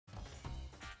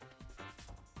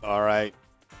All right.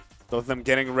 Both of them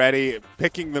getting ready,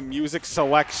 picking the music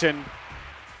selection.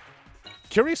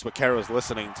 Curious what Kero's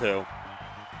listening to.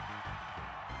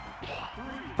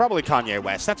 Probably Kanye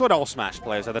West. That's what all Smash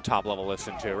players at the top level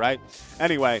listen to, right?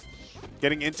 Anyway,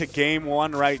 getting into game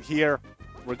one right here.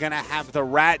 We're going to have the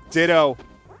Rat Ditto.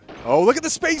 Oh, look at the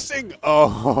spacing.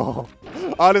 Oh,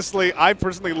 honestly, I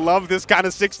personally love this kind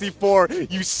of 64.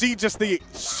 You see just the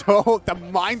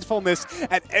mindfulness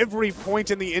at every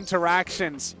point in the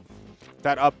interactions.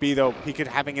 That up B, though, Pikachu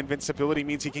having invincibility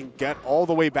means he can get all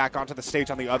the way back onto the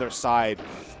stage on the other side.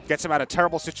 Gets him out of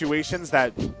terrible situations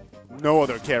that no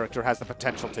other character has the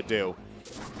potential to do.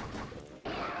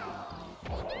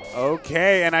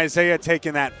 Okay, and Isai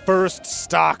taking that first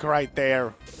stock right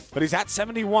there. But he's at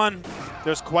 71.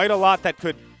 There's quite a lot that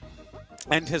could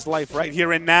end his life right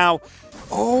here and now.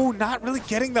 Oh, not really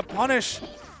getting the punish.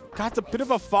 Got a bit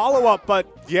of a follow-up, but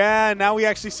yeah, now we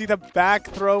actually see the back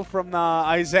throw from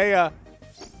Isai.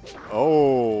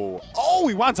 Oh,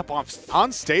 he winds up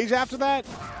on stage after that?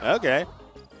 Okay.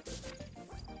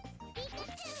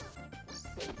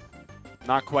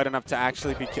 Not quite enough to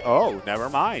actually be... Oh, never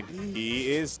mind.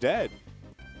 He is dead.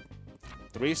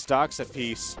 3 stocks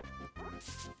apiece.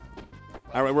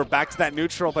 All right, we're back to that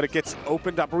neutral, but it gets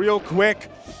opened up real quick.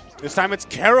 This time it's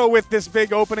Kero with this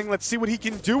big opening. Let's see what he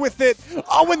can do with it.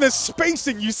 Oh, and the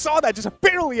spacing. You saw that just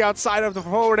barely outside of the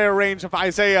forward air range of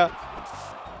Isai.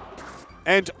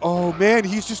 And, oh, man,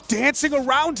 he's just dancing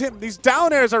around him. These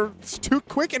down airs are too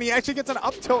quick, and he actually gets an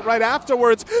up tilt right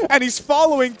afterwards. And he's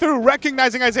following through,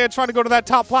 recognizing Isai trying to go to that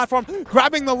top platform,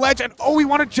 grabbing the ledge. And, oh, he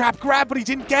wanted jab grab, but he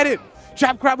didn't get it.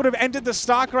 Jab grab would have ended the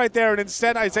stock right there, and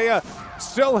instead Isai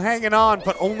still hanging on,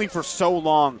 but only for so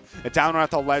long. A downer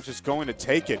at the ledge is going to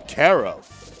take it. Kero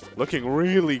looking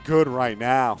really good right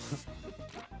now.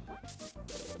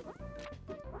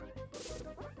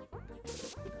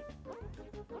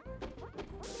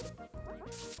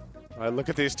 All right, look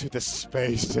at these two, the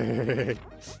spacing.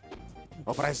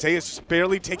 Oh, but Isai is just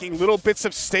barely taking little bits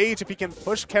of stage if he can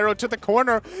push Kero to the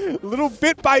corner, little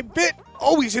bit by bit.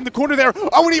 Oh, he's in the corner there.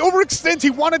 Oh, and he overextends. He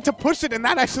wanted to push it, and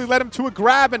that actually led him to a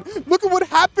grab. And look at what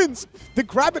happens. The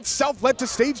grab itself led to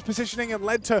stage positioning and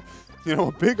led to, you know,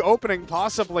 a big opening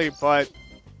possibly, but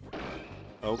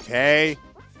okay.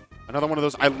 Another one of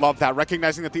those. I love that.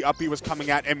 Recognizing that the up B was coming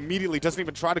at immediately, doesn't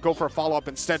even try to go for a follow-up.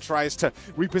 Instead tries to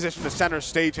reposition the center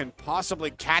stage and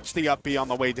possibly catch the up B on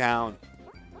the way down.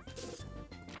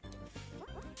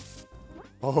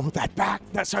 Oh, that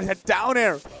down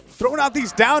air. Throwing out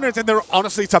these down airs, and they're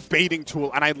honestly, it's a baiting tool,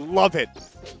 and I love it.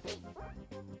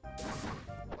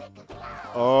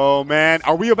 Oh, man.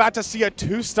 Are we about to see a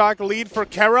 2-stock lead for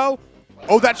Kero?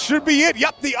 Oh, that should be it.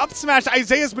 Yep, the up smash.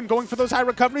 Isaiah's been going for those high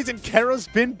recoveries, and Kero's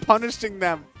been punishing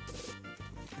them.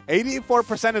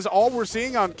 84% is all we're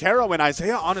seeing on Kero, and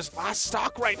Isai on his last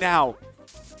stock right now.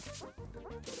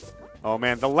 Oh,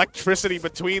 man, the electricity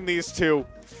between these two.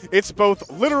 It's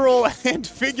both literal and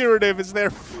figurative as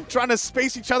they're trying to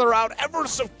space each other out ever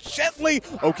so gently.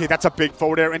 Okay, that's a big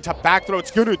forward air into back throw. It's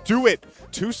going to do it.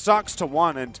 2 stocks to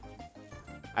 1. And,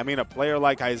 I mean, a player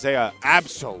like Isai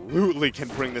absolutely can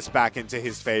bring this back into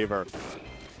his favor.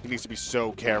 He needs to be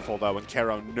so careful, though, and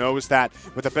Kero knows that.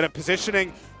 With a bit of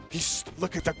positioning,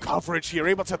 look at the coverage here.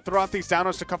 Able to throw out these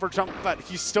downers to cover jump, but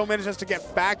he still manages to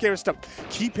get back airs to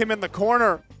keep him in the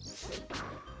corner.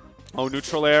 Oh,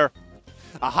 neutral air.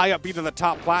 A high up beat on the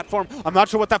top platform. I'm not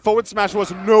sure what that forward smash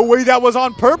was. No way that was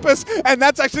on purpose. And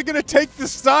that's actually going to take the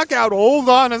stock out. Hold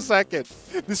on a second.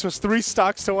 This was 3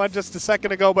 stocks to 1 just a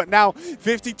second ago, but now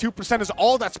 52% is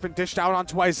all that's been dished out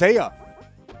onto Isai.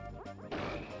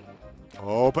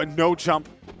 Oh, but no jump.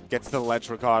 Gets to the ledge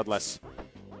regardless.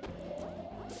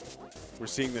 We're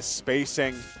seeing the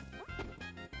spacing.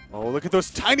 Oh, look at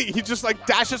those tiny. He just like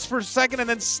dashes for a second and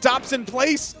then stops in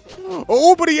place.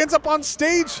 Oh, but he ends up on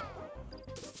stage.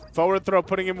 Forward throw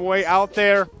putting him way out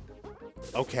there.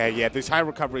 Okay, yeah, these high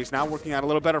recoveries now working out a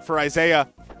little better for Isai.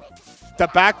 The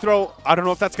back throw, I don't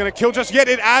know if that's going to kill just yet.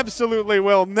 It absolutely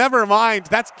will. Never mind.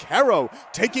 That's Kero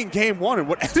taking game 1 and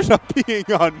what ended up being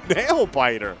a nail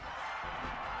biter.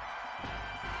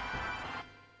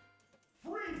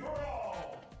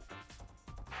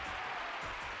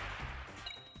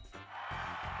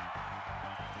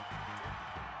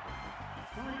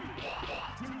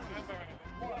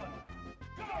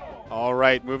 All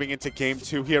right, moving into game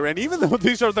 2 here, and even though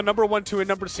these are the number 1, 2, and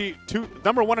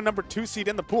number 1 and number 2 seed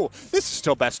in the pool, this is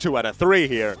still best 2 out of 3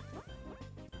 here.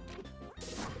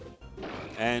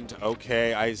 And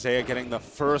okay, Isai getting the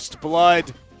first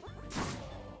blood.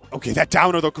 Okay, that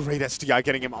downer, the great SDI,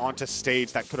 getting him onto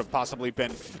stage. That could have possibly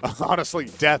been, honestly,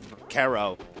 death for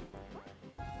Kero.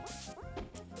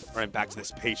 Right, back to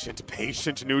this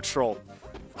patient neutral.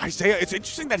 Isai, it's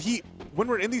interesting that when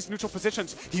we're in these neutral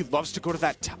positions, he loves to go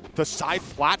to the side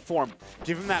platform,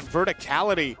 give him that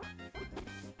verticality.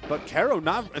 But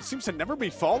Kero it seems to never be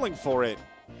falling for it.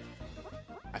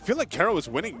 I feel like Kero is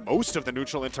winning most of the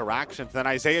neutral interactions. Then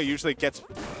Isai usually gets,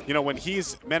 you know, when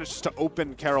he's managed to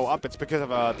open Kero up, it's because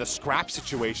of the scrap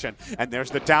situation. And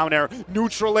there's the down air,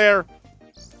 neutral air.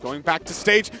 Going back to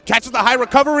stage, catches the high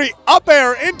recovery, up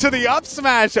air into the up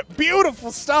smash.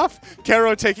 Beautiful stuff.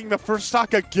 Kero taking the first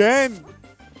stock again.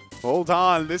 Hold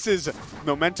on, this is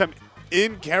momentum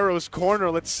in Kero's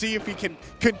corner. Let's see if he can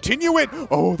continue it.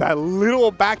 Oh, that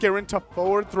little back air into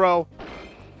forward throw.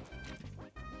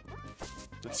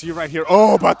 Let's see right here.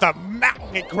 Oh, but the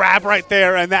magnet grab right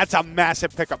there, and that's a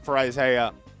massive pickup for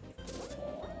Isai.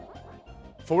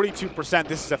 42%,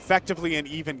 this is effectively an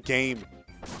even game.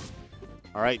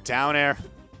 All right, down air.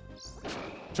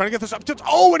 Trying to get this up tilt.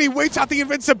 Oh, and he waits out the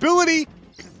invincibility.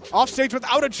 Off stage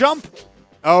without a jump.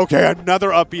 Okay,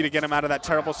 another up B to get him out of that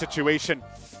terrible situation.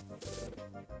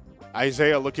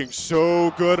 Isai looking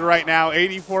so good right now.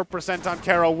 84% on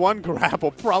Kero. One grab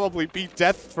will probably be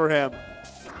death for him.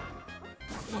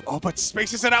 Oh, but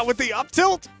spaces it out with the up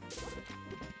tilt.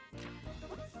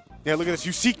 Yeah, look at this.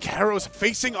 You see Kero's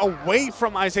facing away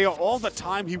from Isai all the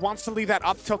time. He wants to leave that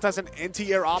up tilt as an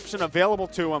anti-air option available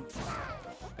to him.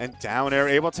 And down air,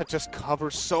 able to just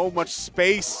cover so much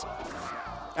space.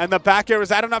 And the back air, is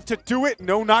that enough to do it?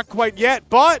 No, not quite yet.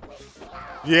 But,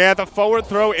 yeah, the forward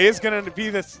throw is going to be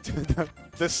the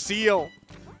seal.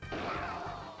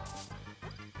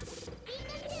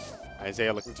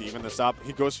 Isai looking to even this up.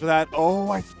 He goes for that.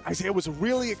 Oh, Isai was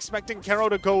really expecting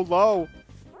Kero to go low.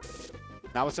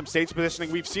 Now with some stage positioning,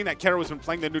 we've seen that Kero has been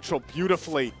playing the neutral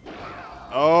beautifully.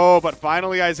 Oh, but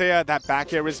finally, Isai, that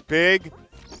back air is big.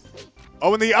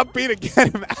 Oh, and the up B to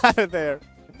get him out of there.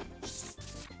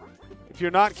 If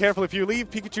you're not careful, if you leave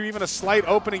Pikachu even a slight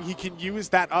opening, he can use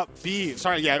that up B.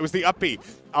 Sorry, yeah, it was the up B.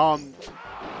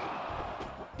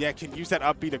 Yeah, can use that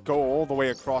up B to go all the way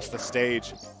across the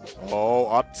stage. Oh,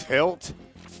 up tilt.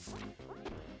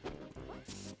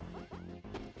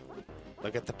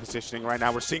 Look at the positioning right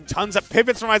now. We're seeing tons of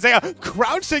pivots from Isai,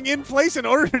 crouching in place in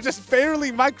order to just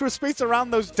barely microspace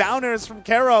around those down airs from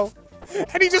Kero.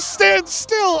 And he just stands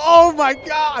still. Oh my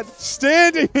God.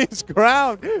 Standing his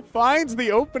ground. Finds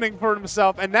the opening for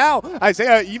himself. And now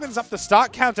Isai evens up the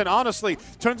stock count and honestly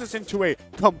turns this into a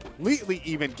completely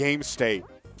even game state.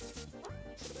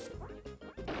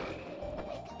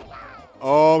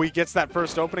 Oh, he gets that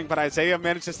first opening, but Isai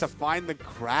manages to find the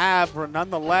grab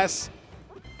nonetheless.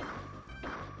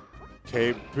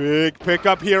 Okay, big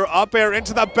pickup here. Up air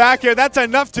into the back air. That's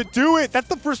enough to do it. That's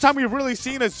the first time we've really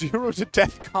seen a 0 to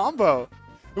death combo.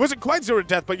 It wasn't quite 0 to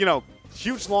death, but, you know,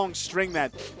 huge long string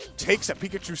that takes a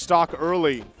Pikachu stock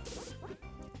early.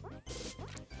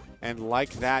 And like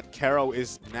that, Kero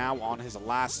is now on his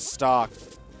last stock.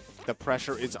 The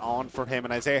pressure is on for him,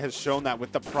 and Isai has shown that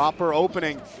with the proper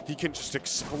opening, he can just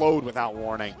explode without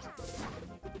warning.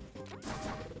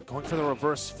 Going for the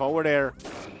reverse forward air.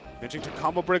 Managing to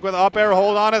combo break with up air.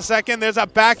 Hold on a second. There's a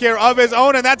back air of his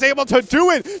own, and that's able to do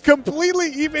it. Completely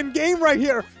even game right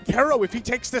here. Kero, if he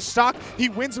takes this stock, he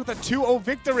wins with a 2-0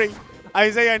 victory.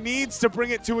 Isai needs to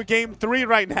bring it to a game 3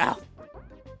 right now.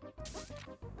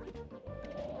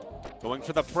 Going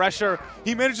for the pressure.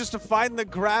 He manages to find the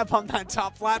grab on that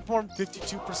top platform.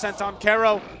 52% on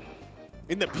Kero.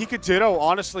 In the Pika Ditto,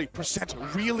 honestly, percent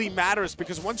really matters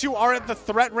because once you are at the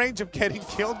threat range of getting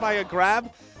killed by a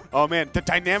grab, oh man, the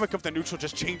dynamic of the neutral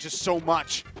just changes so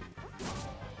much.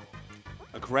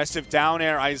 Aggressive down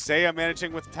air. Isai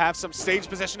managing to have some stage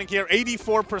positioning here.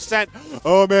 84%.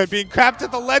 Oh man, being capped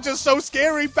at the ledge is so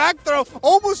scary. Back throw,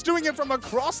 almost doing it from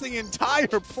across the entire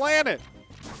planet.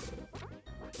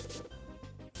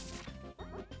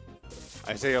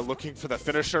 Isai looking for the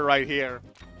finisher right here.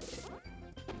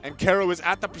 And Kero is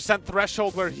at the percent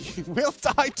threshold where he will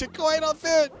die to quite a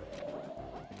bit.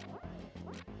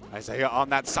 Isai on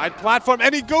that side platform,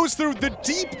 and he goes through the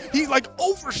deep. He like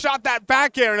overshot that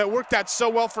back air, and it worked out so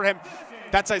well for him.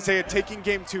 That's Isai taking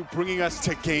game 2, bringing us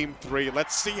to game 3.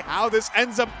 Let's see how this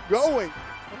ends up going.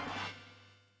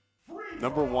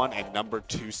 Number 1 and number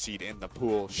 2 seed in the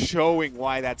pool, showing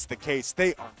why that's the case.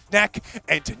 They are neck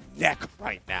and neck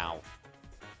right now.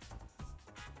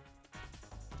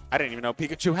 I didn't even know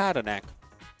Pikachu had a neck.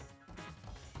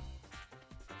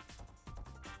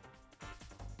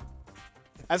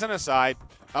 As an aside,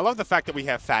 I love the fact that we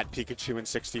have fat Pikachu in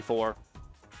 64.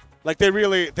 Like they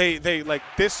really, they like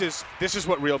this is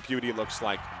what real beauty looks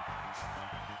like.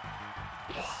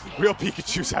 Real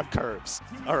Pikachus have curves.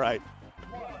 All right.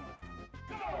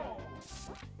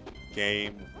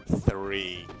 Game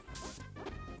 3.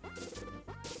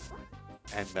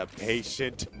 And the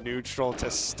patient neutral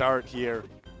to start here.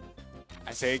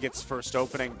 Isai gets first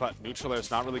opening, but neutral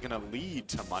is not really going to lead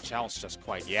to much else just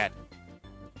quite yet.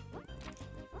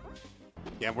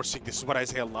 Yeah, we're seeing this is what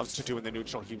Isai loves to do in the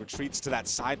neutral. He retreats to that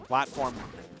side platform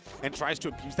and tries to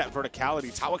abuse that verticality.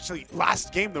 It's how actually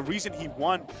last game, the reason he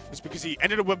won is because he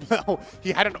ended up with,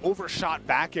 he had an overshot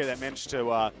back here that managed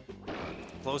to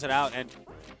close it out. And,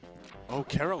 oh,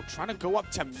 Kero trying to go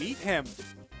up to meet him.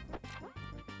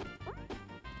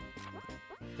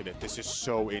 Look at it, this is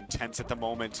so intense at the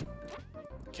moment.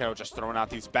 Kero just throwing out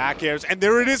these back airs, and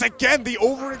there it is again, the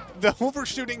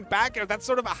overshooting back air. That's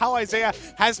sort of how Isai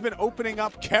has been opening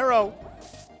up Kero.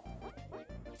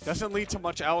 Doesn't lead to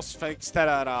much else thanks to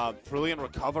that brilliant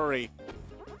recovery.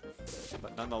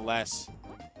 But nonetheless,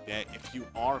 yeah, if you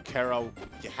are Kero,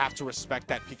 you have to respect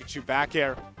that Pikachu back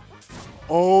air.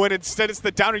 Oh, and instead it's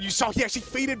the downer. You saw he actually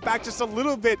faded back just a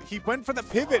little bit. He went for the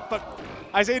pivot, but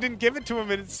Isai didn't give it to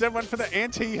him, and instead went for the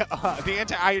anti-air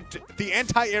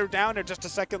downer just a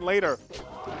second later.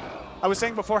 I was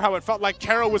saying before how it felt like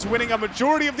Kero was winning a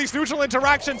majority of these neutral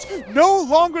interactions. No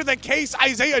longer the case.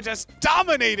 Isai just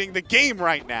dominating the game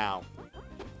right now.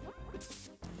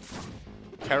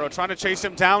 Kero trying to chase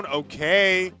him down.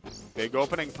 Okay. Big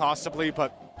opening possibly,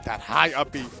 but that high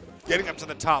up B getting up to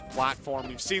the top platform.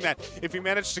 We've seen that if he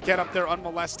managed to get up there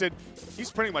unmolested,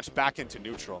 he's pretty much back into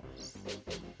neutral.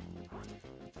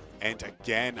 And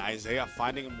again, Isai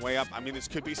finding him way up. I mean, this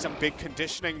could be some big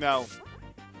conditioning, though.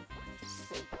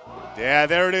 Yeah,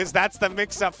 there it is. That's the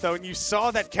mix-up, though. And you saw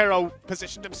that Kero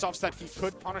positioned himself so that he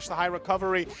could punish the high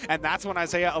recovery. And that's when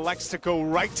Isai elects to go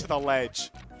right to the ledge.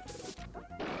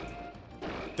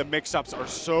 The mix-ups are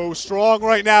so strong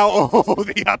right now. Oh,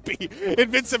 the uppy.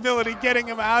 Invincibility getting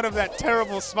him out of that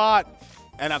terrible spot.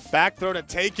 And a back throw to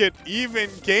take it.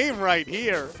 Even game right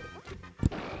here.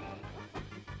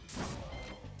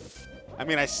 I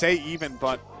mean, I say even,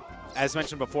 but as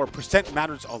mentioned before, percent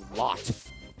matters a lot.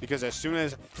 Because as soon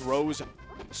as throws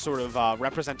sort of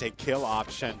represent a kill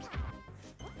option,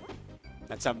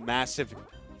 that's a massive,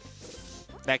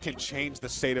 that can change the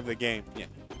state of the game. Yeah.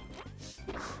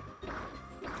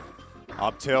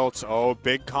 Up tilts, oh,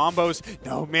 big combos.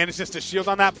 No, manages to shield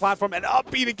on that platform and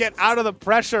up B to get out of the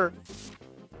pressure.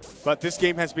 But this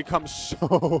game has become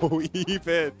so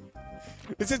even.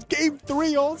 This is game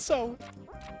 3 also.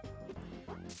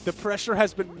 The pressure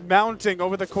has been mounting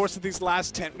over the course of these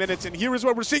last 10 minutes, and here is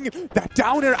what we're seeing. That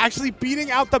down air actually beating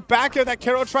out the back air that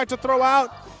Kero tried to throw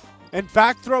out. And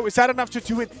back throw, is that enough to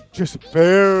do it? Just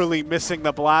barely missing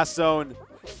the blast zone.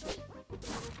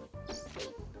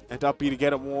 And up B to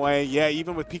get him away. Yeah,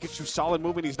 even with Pikachu's solid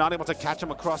movement, he's not able to catch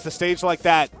him across the stage like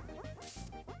that.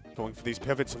 Going for these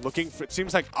pivots, looking for, it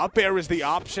seems like up air is the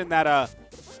option that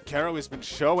Kero has been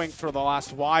showing for the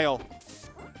last while.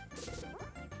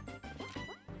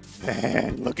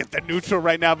 Man, look at the neutral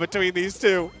right now between these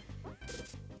two.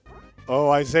 Oh,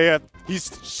 Isai,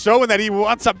 he's showing that he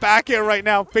wants a back air right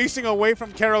now, facing away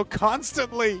from Kero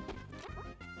constantly.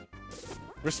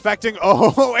 Respecting,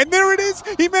 oh, and there it is.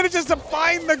 He manages to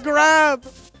find the grab.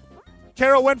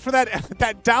 Kero went for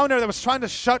that down air that was trying to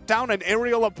shut down an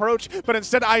aerial approach, but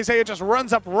instead Isai just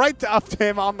runs up right up to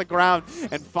him on the ground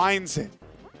and finds it.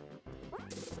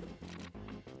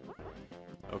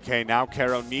 Okay, now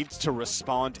Kero needs to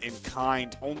respond in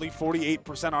kind. Only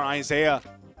 48% on Isai.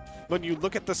 When you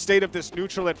look at the state of this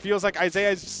neutral, it feels like Isai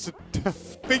has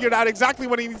figured out exactly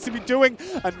what he needs to be doing.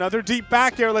 Another deep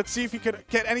back air. Let's see if he could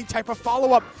get any type of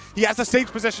follow-up. He has the stage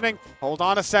positioning. Hold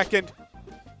on a second.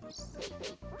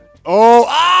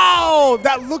 Oh,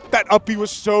 that up B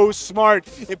was so smart.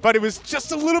 But it was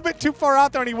just a little bit too far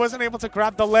out there, and he wasn't able to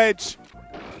grab the ledge.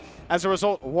 As a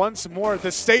result, once more,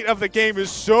 the state of the game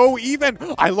is so even.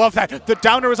 I love that. The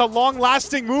downer is a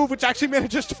long-lasting move, which actually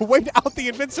manages to wait out the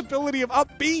invincibility of up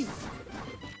B.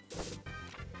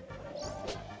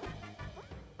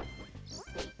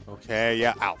 Okay,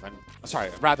 yeah, Alvin. Sorry,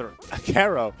 rather,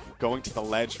 Kero going to the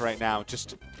ledge right now,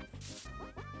 just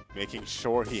making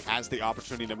sure he has the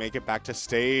opportunity to make it back to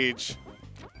stage.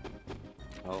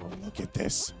 Oh, look at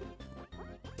this.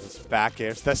 This back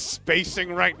airs, the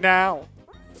spacing right now.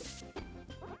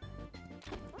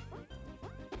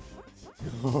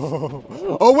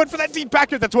 Oh, went for that deep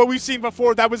back air. That's what we've seen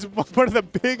before. That was one of the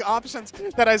big options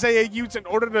that Isai used in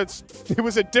order to... It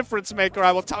was a difference maker,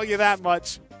 I will tell you that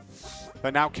much.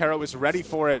 But now Kero is ready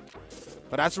for it.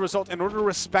 But as a result, in order to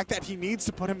respect that, he needs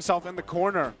to put himself in the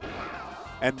corner.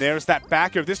 And there's that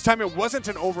back air. This time it wasn't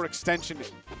an overextension.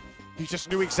 He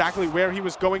just knew exactly where he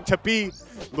was going to be.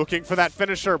 Looking for that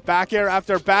finisher. Back air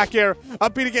after back air.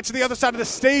 Up B to get to the other side of the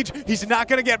stage. He's not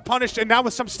going to get punished. And now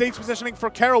with some stage positioning for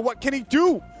Kero, what can he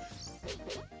do?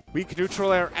 Weak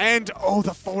neutral air and, oh,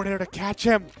 the forward air to catch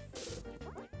him.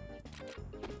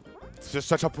 It's just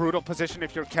such a brutal position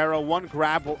if you're Kero. One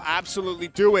grab will absolutely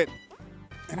do it.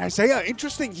 And Isaiah,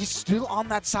 interesting, he's still on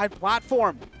that side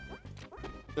platform.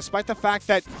 Despite the fact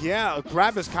that, yeah, a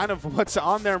grab is kind of what's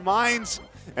on their minds.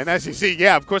 And as you see,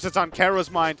 yeah, of course it's on Kero's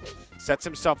mind. Sets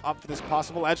himself up for this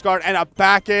possible edge guard and a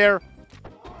back air.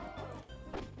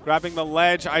 Grabbing the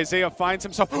ledge, Isaiah finds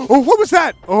himself. Oh, what was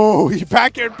that? Oh, he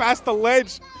back aired past the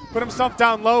ledge. Put himself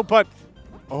down low, but,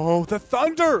 oh, the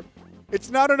thunder.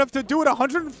 It's not enough to do it.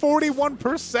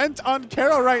 141% on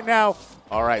Kero right now.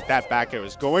 All right, that back air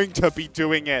is going to be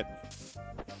doing it.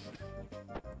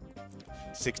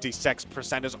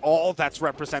 66% is all that's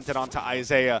represented onto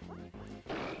Isaiah.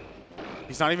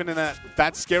 He's not even in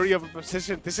that scary of a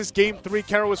position. This is game 3.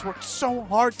 Kero has worked so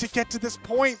hard to get to this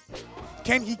point.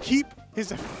 Can he keep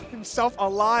himself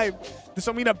alive? This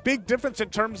will mean a big difference in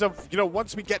terms of, you know,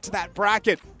 once we get to that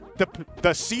bracket,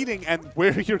 the seeding and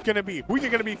where you're going to be, who you're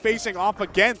going to be facing off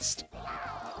against.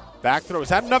 Back throw, is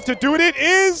that enough to do it? It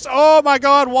is! Oh my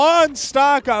god, one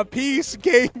stock apiece,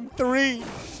 game 3.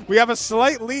 We have a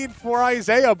slight lead for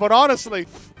Isaiah, but honestly,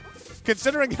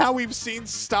 considering how we've seen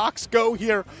stocks go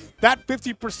here, that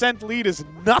 50% lead is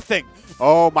nothing.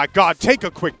 Oh my god, take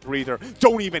a quick breather.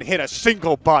 Don't even hit a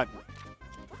single button.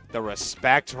 The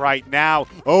respect right now.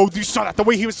 Oh, you saw that, the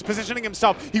way he was positioning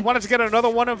himself. He wanted to get another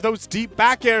one of those deep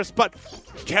back airs, but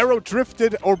Kero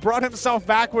drifted or brought himself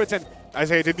backwards, and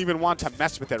Isaiah didn't even want to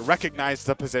mess with it, recognized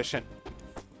the position.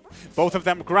 Both of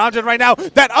them grounded right now.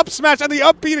 That up smash and the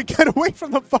up B to get away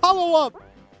from the follow-up.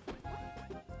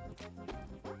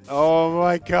 Oh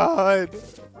my god.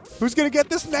 Who's going to get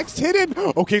this next hit in?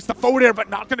 Okay, it's the forward air, but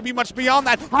not going to be much beyond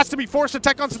that. Has to be forced to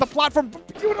tech onto the platform.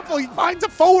 Beautiful, he finds a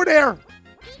forward air.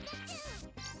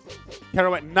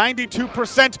 Kero at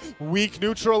 92%. Weak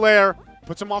neutral air.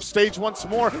 Puts him off stage once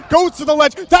more. Goes to the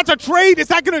ledge. That's a trade. Is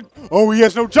that going to... Oh, he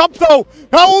has no jump, though.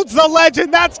 Holds the ledge,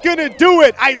 and that's going to do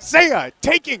it. Isaiah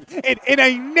taking it in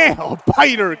a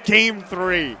nail-biter game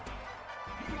 3.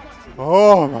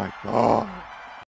 Oh, my God.